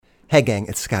Hey gang,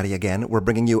 it's Scotty again. We're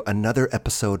bringing you another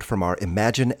episode from our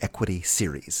Imagine Equity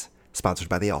series, sponsored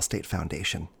by the Allstate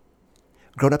Foundation.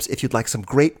 Grown-ups, if you'd like some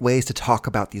great ways to talk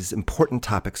about these important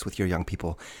topics with your young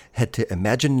people, head to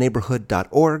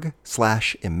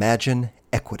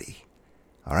imagineneighborhood.org/imagineequity.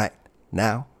 All right,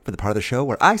 now for the part of the show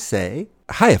where I say,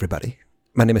 hi everybody.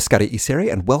 My name is Scotty Iseri,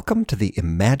 and welcome to the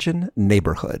Imagine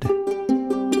Neighborhood.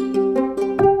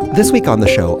 This week on the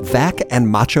show, Vac and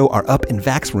Macho are up in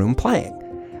Vac's room playing.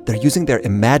 They're using their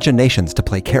imaginations to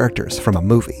play characters from a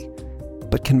movie.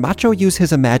 But can Macho use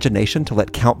his imagination to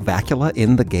let Count Vacula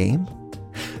in the game?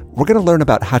 We're going to learn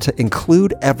about how to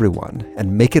include everyone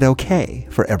and make it okay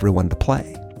for everyone to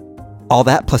play. All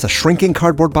that plus a shrinking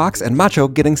cardboard box and Macho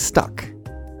getting stuck.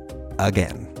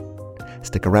 Again.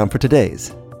 Stick around for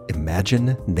today's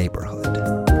Imagine Neighborhood.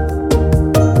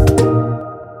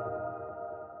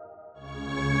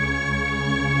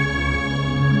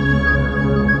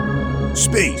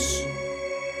 Space.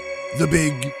 The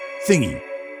big thingy.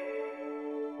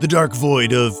 The dark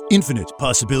void of infinite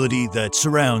possibility that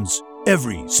surrounds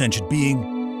every sentient being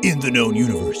in the known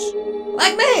universe.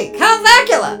 Like me, Count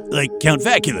Vacula! Like Count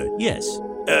Vacula, yes.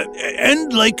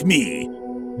 And like me,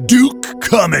 Duke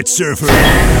Comet Surfer.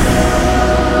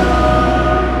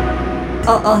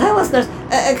 Oh, hey listeners,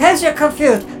 in case you're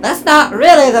confused, that's not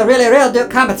really the really real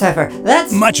Duke Comet Surfer.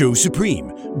 That's Macho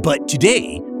Supreme. But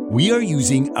today, we are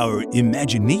using our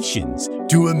imaginations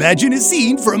to imagine a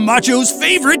scene from Macho's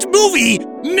favorite movie,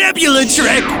 Nebula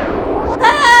Trek.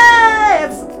 Hey!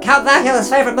 It's Count Vacula's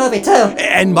favorite movie, too.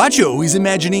 And Macho is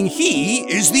imagining he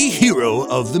is the hero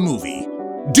of the movie,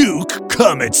 Duke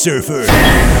Comet Surfer.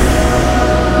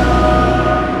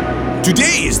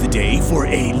 Today is the day for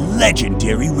a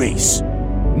legendary race.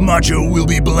 Macho will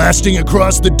be blasting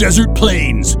across the desert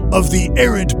plains of the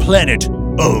arid planet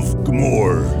of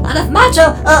Gmor. And if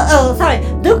Macho,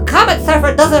 Duke Comet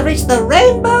Surfer doesn't reach the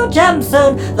Rainbow Gem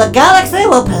soon, the galaxy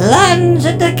will plunge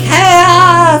into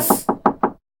chaos!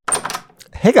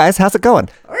 Hey guys, how's it going?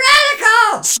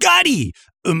 Radical! Scotty!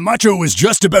 Macho was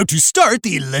just about to start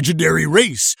the legendary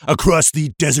race across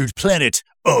the desert planet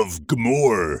of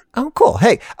Gmor. Oh, cool.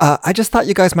 Hey, I just thought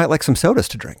you guys might like some sodas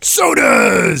to drink.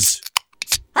 Sodas!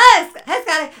 Hey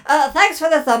Scotty, thanks for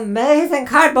this amazing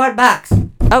cardboard box.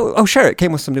 Oh, sure. It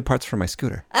came with some new parts for my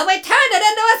scooter. And we turned it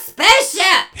into a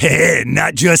spaceship! Hey,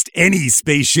 not just any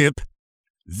spaceship.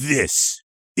 This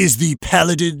is the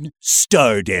Paladin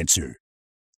Star Dancer,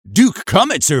 Duke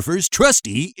Comet Surfer's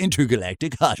trusty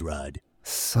intergalactic hot rod.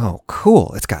 So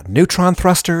cool. It's got neutron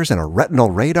thrusters and a retinal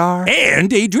radar.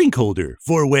 And a drink holder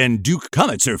for when Duke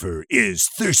Comet Surfer is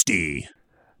thirsty.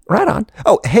 Right on.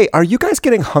 Oh, hey, are you guys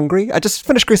getting hungry? I just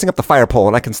finished greasing up the fire pole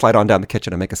and I can slide on down the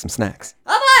kitchen and make us some snacks.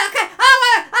 Oh boy, okay.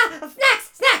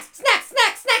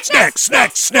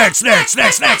 Snacks.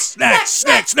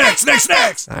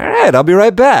 All right, I'll be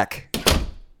right back.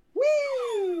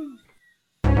 Whee!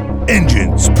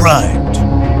 Engines primed.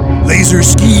 Laser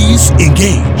skis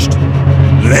engaged.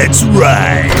 Let's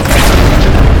ride.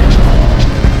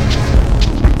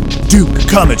 Duke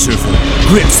Comet Surfer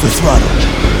grips the throttle.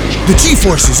 The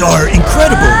G-forces are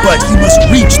incredible, but he must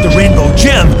reach the Rainbow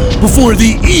Gem before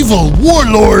the evil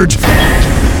warlord,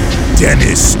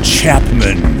 Dennis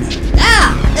Chapman.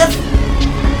 Now, if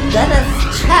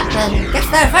Dennis Chapman gets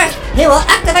there first, he will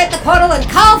activate the portal and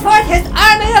call forth his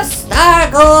army of Star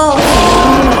Ghouls.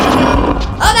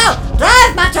 Oh no!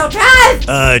 Drive, Macho, drive!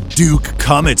 Duke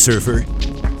Comet Surfer.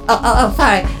 Oh,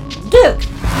 sorry. Duke.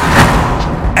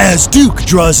 As Duke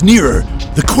draws nearer,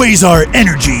 the quasar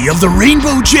energy of the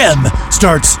Rainbow Gem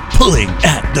starts pulling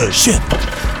at the ship.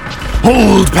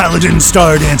 Hold, Paladin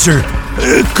Star Dancer.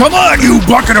 Come on, you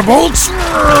bucket of bolts!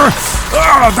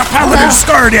 The Paladin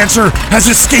Star Dancer has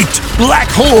escaped black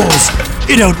holes.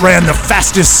 It outran the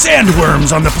fastest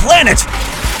sandworms on the planet.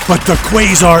 But the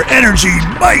quasar energy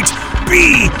might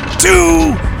be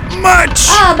too much!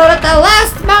 But at the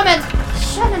last moment,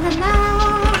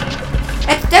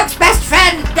 it's Duke's best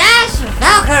friend, Dash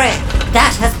Valkyrie.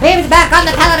 Dash has beamed back on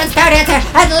the Paladin Star Dancer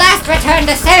and last returned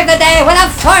to save the day with a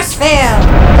force field.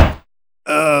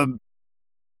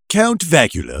 Count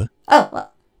Vacula? Oh,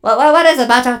 what is it,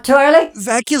 Macho? Too early?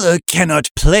 Vacula cannot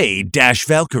play Dash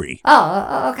Valkyrie.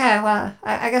 Oh, okay, well,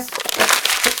 I guess...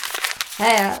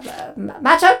 Hey,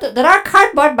 Macho, did our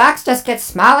cardboard box just get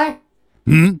smaller?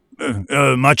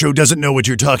 Macho doesn't know what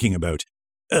you're talking about.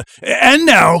 And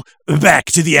now, back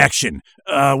to the action.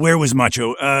 Where was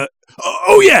Macho?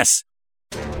 Oh yes!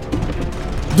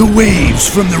 The waves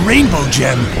from the Rainbow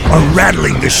Gem are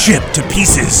rattling the ship to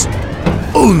pieces.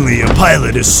 Only a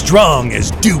pilot as strong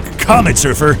as Duke Comet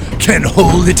Surfer can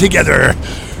hold it together.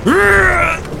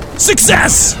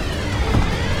 Success!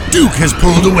 Duke has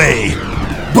pulled away.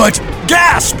 But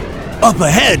gasp! Up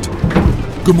ahead,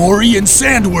 Gamorrean and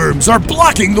sandworms are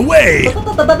blocking the way.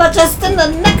 But just in the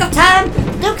nick of time,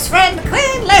 Duke's friend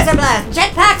Queen Laserblast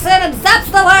jetpacks in and zaps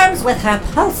the worms with her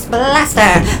pulse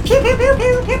blaster. Pew pew pew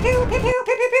pew pew pew pew pew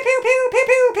pew pew pew pew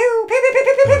pew pew pew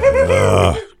pew pew pew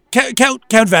pew.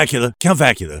 Count Vacula.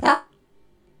 Yeah.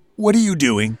 What are you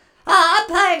doing? I'm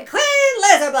playing Queen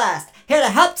Laserblast, here to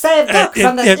help save Duke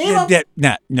from the evil...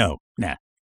 Nah.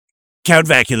 Count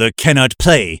Vacula cannot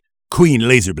play Queen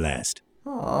Laserblast.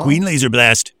 Oh. Queen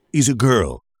Laserblast is a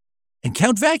girl, and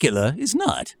Count Vacula is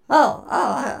not.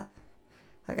 I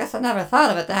guess I never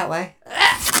thought of it that way.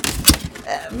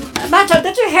 Macho,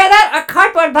 did you hear that? Our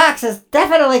cardboard box is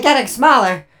definitely getting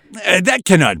smaller. That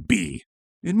cannot be.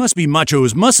 It must be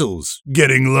Macho's muscles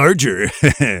getting larger.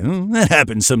 That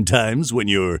happens sometimes when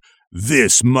you're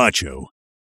this macho.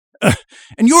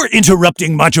 And you're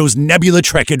interrupting Macho's Nebula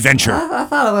Trek adventure. I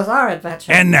thought it was our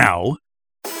adventure. And now,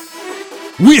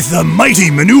 with a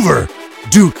mighty maneuver,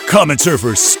 Duke Comet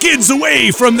Surfer skids away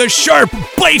from the sharp,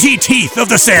 bitey teeth of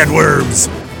the sandworms.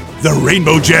 The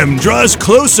Rainbow Gem draws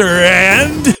closer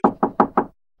and...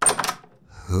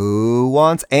 Who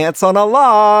wants ants on a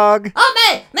log?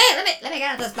 Oh, me! Let me get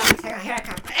out of this box. Here I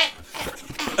come.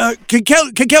 Can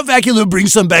Count Vacula bring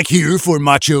some back here for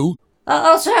Macho?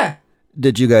 Oh, sure.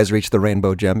 Did you guys reach the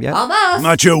Rainbow Gem yet? Almost.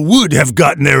 Macho would have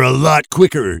gotten there a lot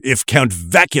quicker if Count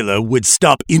Vacula would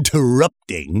stop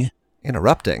interrupting.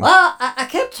 Interrupting? Well, I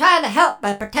keep trying to help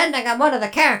by pretending I'm one of the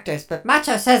characters, but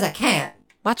Macho says I can't.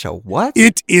 Macho, what?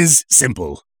 It is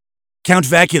simple. Count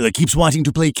Vacula keeps wanting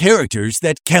to play characters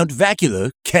that Count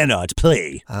Vacula cannot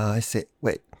play. I see.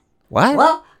 Wait, what?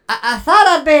 Well, I thought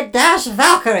I'd be Dash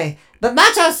Valkyrie, but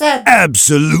Macho said...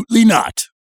 Absolutely not.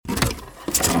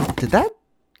 Did that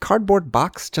cardboard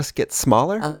box just get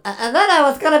smaller? And then I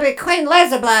was gonna be Queen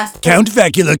Laserblast. Count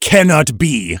Vacula cannot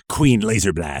be Queen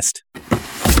Laserblast.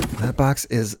 That box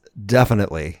is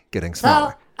definitely getting So,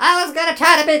 smaller. I was gonna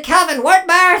try to be Calvin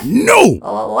Wertmar. No!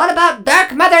 What about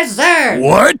Dark Mother Zerd?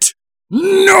 What?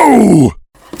 No!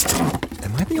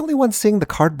 Am I the only one seeing the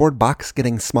cardboard box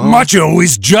getting smaller? Macho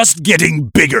is just getting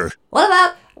bigger. What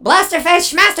about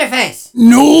Blasterface Schmasterface?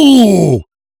 No!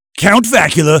 Count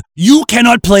Vacula, you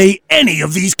cannot play any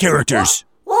of these characters.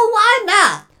 Well, why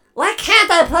not? Why can't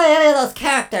I play any of those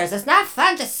characters? It's not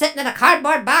fun just sitting in a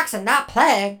cardboard box and not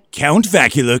playing. Count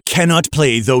Vacula cannot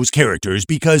play those characters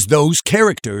because those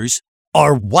characters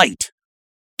are white.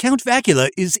 Count Vacula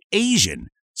is Asian,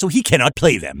 so he cannot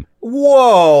play them.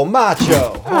 Whoa,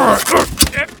 Macho! I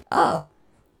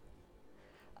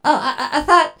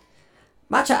thought...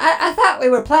 Macho, I thought we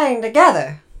were playing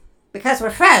together. Because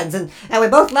we're friends, and we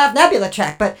both love Nebula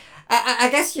Trek, but I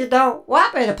guess you don't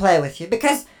want me to play with you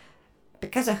because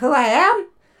of who I am?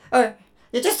 Or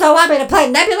you just don't want me to play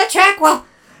Nebula Trek? Well,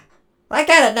 I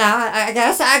get it now. I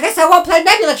guess I won't play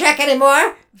Nebula Trek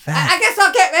anymore. I guess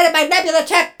I'll get rid of my Nebula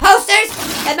Trek posters,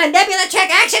 and my Nebula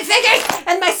Trek action figures,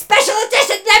 and my special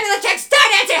edition Nebula Trek Star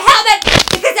Dancer helmet,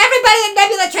 because everybody in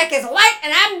Nebula Trek is white,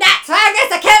 and I'm not, so I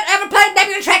guess I can't ever play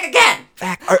Nebula Trek again.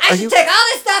 Vac, I should take all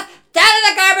this stuff down in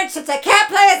the garbage since I can't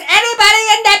play as anybody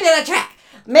in Nebula Trek.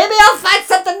 Maybe I'll find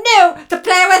something new to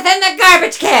play with in the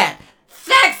garbage can.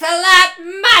 Thanks a lot,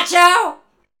 Macho!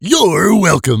 You're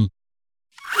welcome.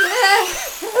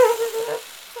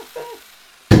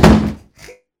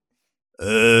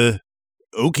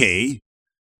 Okay.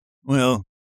 Well,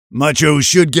 Macho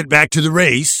should get back to the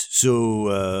race,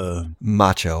 so,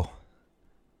 Macho,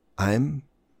 I'm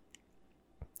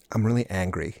really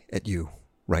angry at you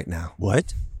right now.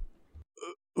 What?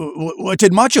 What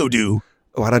did Macho do?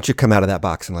 Why don't you come out of that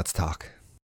box and let's talk?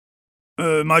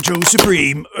 Macho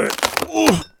Supreme.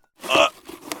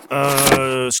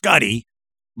 Scotty,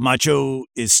 Macho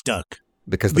is stuck.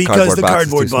 Because the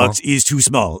cardboard box is too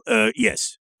small.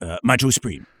 Yes. Macho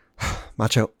Supreme.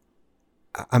 Macho,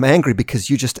 I'm angry because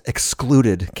you just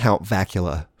excluded Count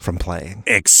Vacula from playing.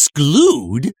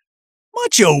 Exclude?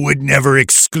 Macho would never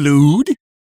exclude.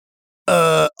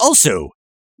 Also,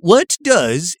 what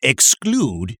does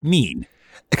exclude mean?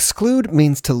 Exclude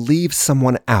means to leave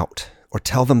someone out or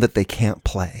tell them that they can't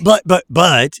play. But,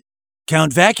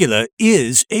 Count Vacula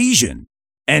is Asian,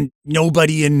 and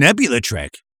nobody in Nebula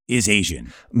Trek is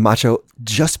Asian. Macho,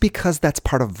 just because that's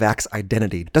part of Vac's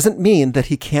identity doesn't mean that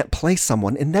he can't play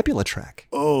someone in Nebula Trek.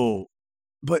 Oh,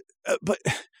 but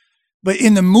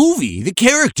in the movie, the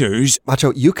characters...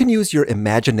 Macho, you can use your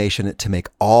imagination to make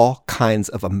all kinds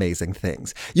of amazing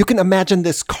things. You can imagine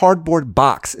this cardboard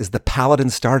box is the Paladin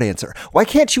Star Dancer. Why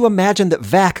can't you imagine that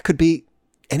Vac could be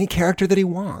any character that he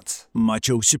wants?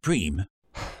 Macho Supreme.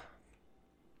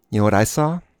 You know what I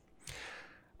saw?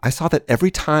 I saw that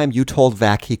every time you told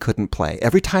Vac he couldn't play,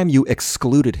 every time you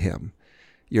excluded him,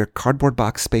 your cardboard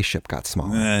box spaceship got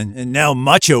smaller. And now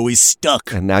Macho is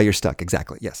stuck. And now you're stuck.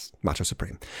 Exactly. Yes. Macho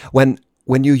Supreme. When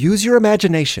you use your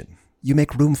imagination, you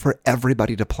make room for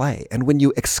everybody to play. And when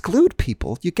you exclude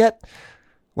people, you get,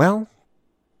 well,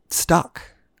 stuck.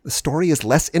 The story is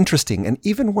less interesting. And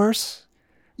even worse,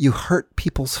 you hurt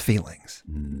people's feelings.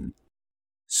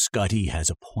 Scotty has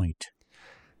a point.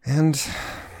 And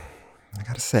I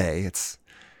gotta say, it's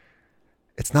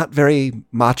not very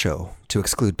macho to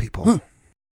exclude people. Huh.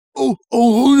 Oh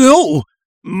no!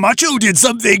 Macho did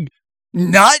something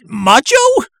not macho?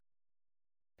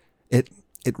 It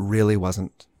really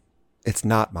wasn't. It's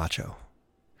not macho.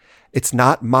 It's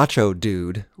not macho,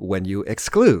 dude, when you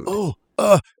exclude.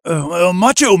 Well,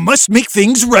 Macho must make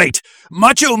things right.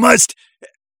 Macho must...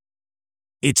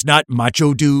 It's not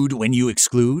macho, dude, when you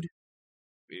exclude?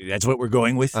 That's what we're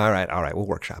going with? All right. We'll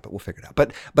workshop it. We'll figure it out.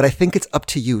 But I think it's up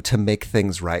to you to make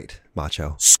things right,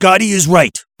 Macho. Scotty is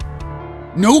right.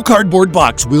 No cardboard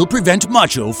box will prevent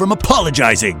Macho from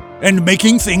apologizing and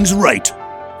making things right.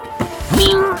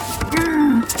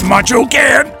 Macho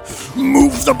can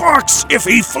move the box if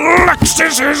he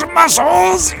flexes his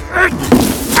muscles.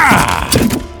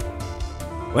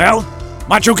 Well,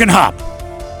 Macho can hop.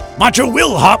 Macho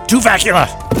will hop to Vacula.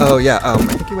 Oh, yeah, I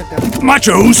think he went down.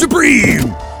 Macho Supreme!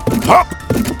 Hop!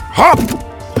 Hop!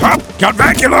 Hop! Count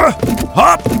Vacula!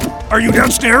 Hop! Are you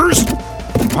downstairs?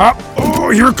 Hop! Oh,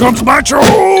 here comes Macho!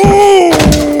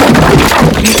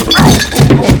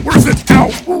 Worth it! Ow!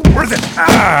 Worth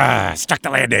it! Stuck the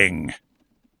landing.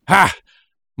 Ha!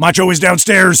 Macho is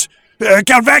downstairs.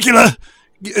 Count Vacula!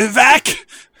 Vac!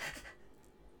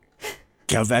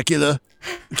 Count Vacula!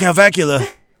 Count Vacula!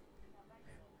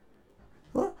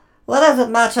 What is it,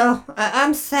 Macho?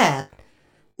 I'm sad.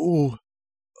 Oh,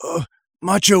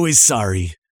 Macho is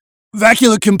sorry.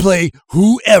 Vacula can play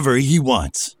whoever he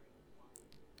wants.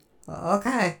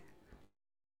 Okay.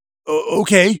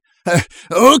 Okay.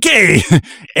 Okay.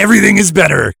 Everything is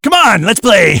better. Come on, let's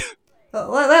play.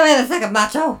 Wait a second,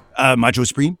 Macho. Macho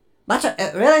Supreme? Macho,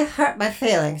 it really hurt my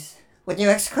feelings when you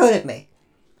excluded me.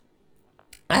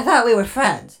 I thought we were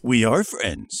friends. We are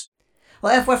friends.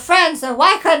 Well, if we're friends, then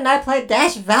why couldn't I play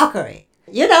Dash Valkyrie?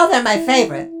 You know they're my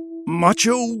favorite.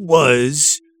 Macho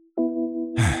was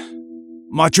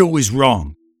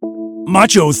wrong.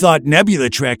 Macho thought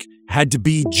Nebula Trek had to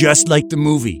be just like the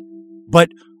movie, but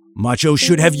Macho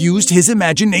should have used his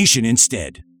imagination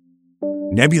instead.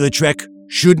 Nebula Trek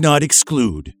should not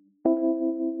exclude.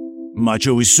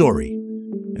 Macho is sorry,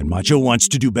 and Macho wants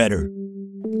to do better.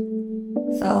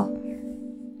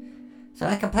 So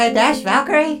I can play Dash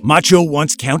Valkyrie? Macho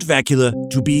wants Count Vacula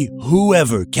to be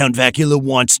whoever Count Vacula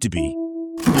wants to be.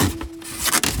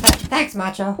 Thanks,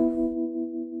 Macho.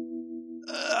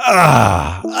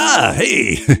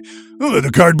 Hey.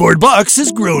 The cardboard box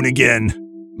has grown again.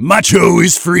 Macho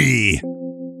is free.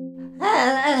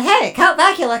 And hey, Count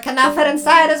Vacula can now fit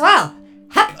inside as well.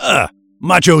 Hup.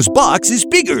 Macho's box is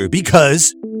bigger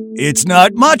because it's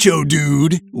not macho,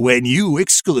 dude, when you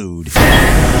exclude.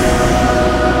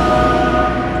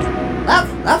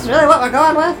 That's really what we're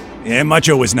going with? And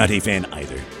Macho was not a fan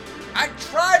either. I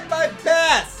tried my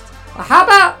best! Well, how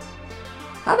about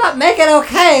make it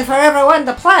okay for everyone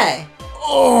to play?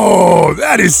 Oh,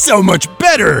 that is so much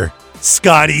better,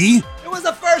 Scotty. It was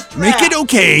the first draft! Make it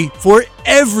okay for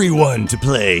everyone to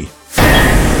play.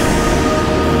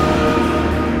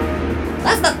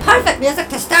 That's the perfect music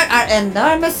to start our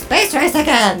enormous space race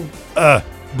again.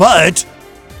 But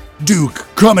Duke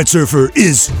Comet Surfer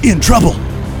is in trouble.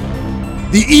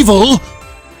 The evil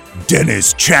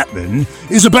Dennis Chapman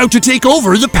is about to take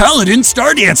over the Paladin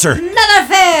Star Dancer. Never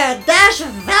fear! Dash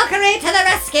Valkyrie to the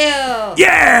rescue!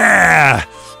 Yeah!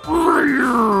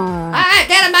 Alright,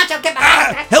 get him, Macho, get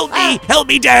behind! Help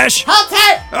me, Dash! Hold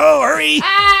tight! Oh, hurry!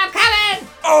 I'm coming!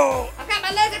 Oh! I've got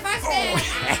my laser first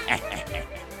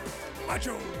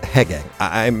Macho! Hey gang,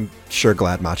 I'm sure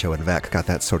glad Macho and Vac got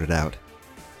that sorted out.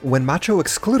 When Macho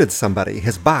excluded somebody,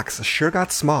 his box sure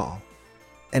got small.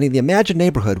 And in the Imagine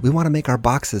neighborhood, we want to make our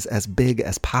boxes as big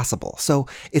as possible, so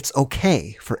it's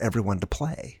okay for everyone to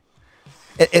play.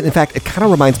 And in fact, it kind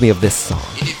of reminds me of this song.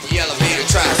 If the elevator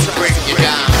tries to break you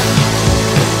down,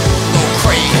 go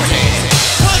crazy.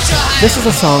 This is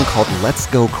a song called Let's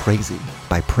Go Crazy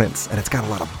by Prince, and it's got a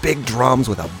lot of big drums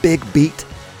with a big beat.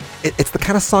 It's the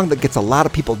kind of song that gets a lot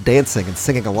of people dancing and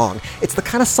singing along. It's the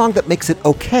kind of song that makes it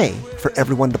okay for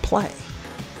everyone to play.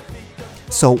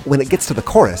 So when it gets to the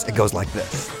chorus, it goes like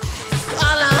this.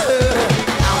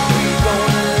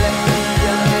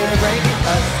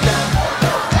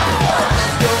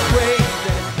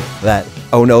 That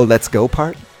 "oh no, let's go"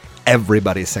 part,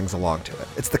 everybody sings along to it.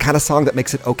 It's the kind of song that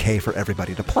makes it okay for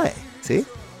everybody to play. See?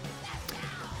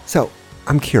 So,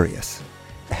 I'm curious.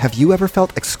 Have you ever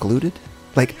felt excluded?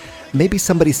 Like, maybe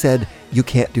somebody said, you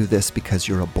can't do this because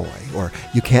you're a boy, or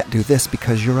you can't do this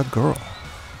because you're a girl.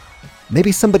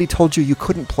 Maybe somebody told you you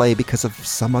couldn't play because of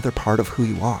some other part of who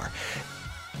you are.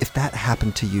 If that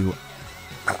happened to you,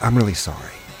 I'm really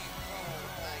sorry.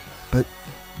 But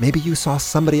maybe you saw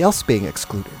somebody else being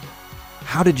excluded.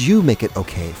 How did you make it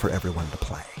okay for everyone to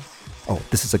play? Oh,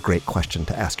 this is a great question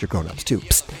to ask your grown-ups too.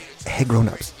 Psst. Hey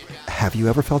grown-ups, have you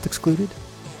ever felt excluded?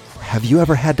 Have you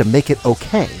ever had to make it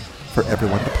okay for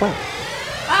everyone to play?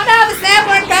 Oh no, the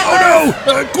Sanborn got Oh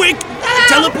no! Quick!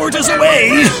 Teleport us away!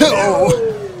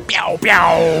 Oh. Meow,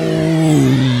 meow.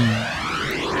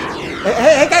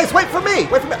 Hey guys, wait for me!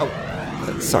 Wait for me!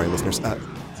 Oh, sorry, listeners.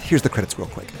 Here's the credits real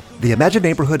quick. The Imagine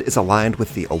Neighborhood is aligned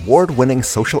with the award-winning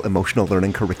Social Emotional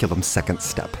Learning Curriculum Second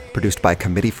Step, produced by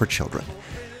Committee for Children.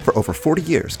 For over 40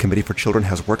 years, Committee for Children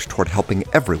has worked toward helping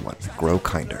everyone grow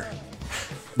kinder.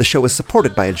 The show is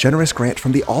supported by a generous grant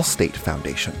from the Allstate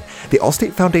Foundation. The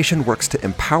Allstate Foundation works to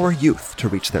empower youth to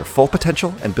reach their full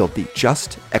potential and build the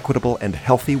just, equitable, and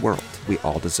healthy world we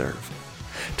all deserve.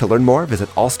 To learn more, visit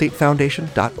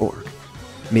allstatefoundation.org.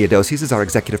 Mia Doses is our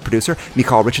executive producer,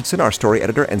 Mikal Richardson, our story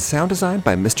editor, and sound design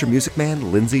by Mr. Music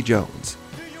Man, Lindsey Jones.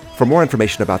 For more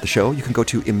information about the show, you can go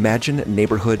to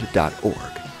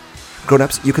imagineneighborhood.org.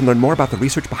 Grown-ups, you can learn more about the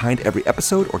research behind every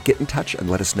episode or get in touch and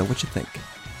let us know what you think.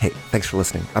 Hey, thanks for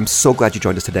listening. I'm so glad you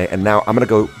joined us today, and now I'm going to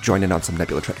go join in on some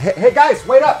Nebula trip. Hey guys,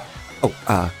 wait up! Oh,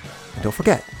 and don't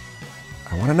forget,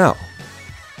 I want to know,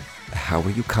 how were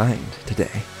you kind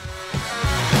today?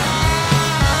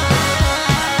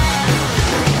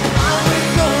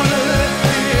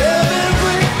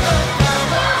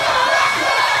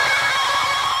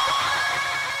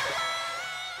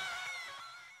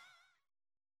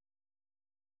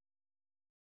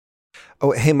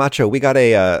 Oh, hey, Macho, we got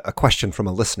a question from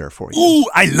a listener for you. Ooh,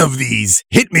 I love these.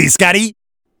 Hit me, Scotty.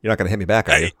 You're not going to hit me back,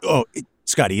 are you?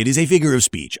 Scotty, it is a figure of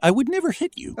speech. I would never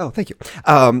hit you. Oh, thank you.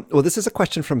 Well, this is a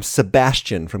question from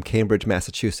Sebastian from Cambridge,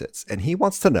 Massachusetts, and he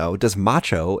wants to know, does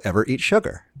Macho ever eat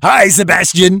sugar? Hi,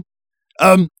 Sebastian.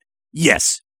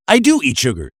 Yes, I do eat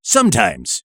sugar.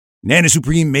 Sometimes. Nana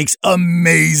Supreme makes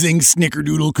amazing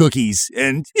snickerdoodle cookies,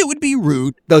 and it would be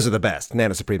rude. Those are the best,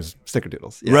 Nana Supreme's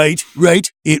snickerdoodles. Yeah.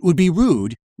 Right. It would be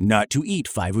rude not to eat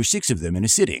 5 or 6 of them in a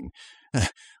sitting.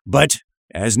 But,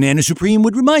 as Nana Supreme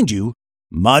would remind you,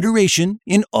 moderation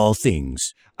in all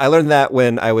things. I learned that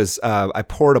when I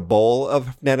poured a bowl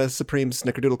of Nana Supreme's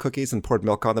snickerdoodle cookies and poured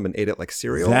milk on them and ate it like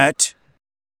cereal. That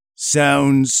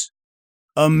sounds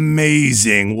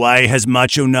amazing. Why has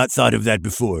Macho not thought of that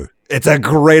before? It's a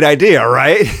great idea,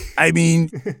 right? I mean,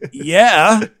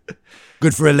 yeah.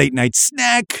 Good for a late night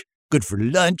snack. Good for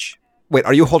lunch. Wait,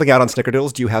 are you holding out on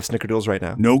snickerdoodles? Do you have snickerdoodles right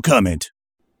now? No comment.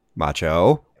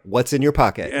 Macho, what's in your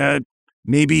pocket?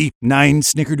 Maybe 9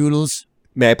 snickerdoodles.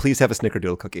 May I please have a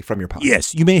snickerdoodle cookie from your pocket?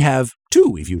 Yes, you may have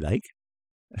 2 if you like.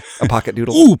 A pocket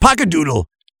doodle? Ooh, pocket doodle.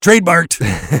 Trademarked.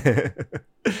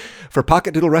 For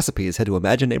pocket doodle recipes, head to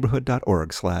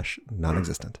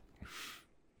imagineneighborhood.org/nonexistent.